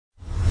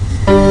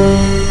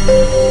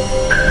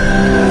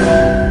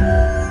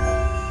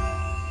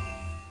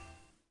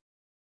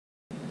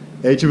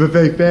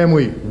HFFA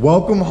family,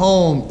 welcome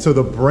home to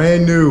the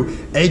brand new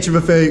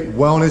HFFA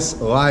Wellness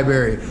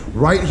Library.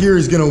 Right here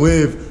is gonna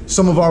live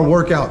some of our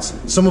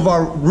workouts, some of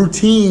our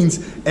routines,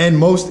 and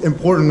most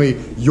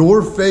importantly,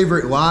 your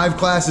favorite live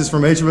classes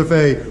from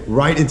HFFA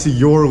right into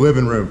your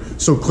living room.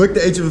 So click the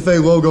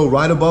HFFA logo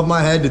right above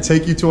my head to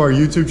take you to our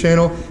YouTube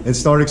channel and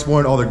start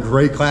exploring all the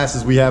great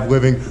classes we have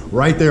living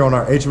right there on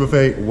our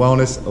HFFA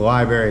Wellness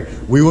Library.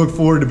 We look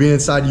forward to being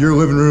inside your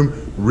living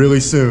room really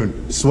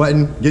soon,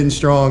 sweating, getting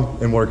strong,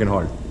 and working hard.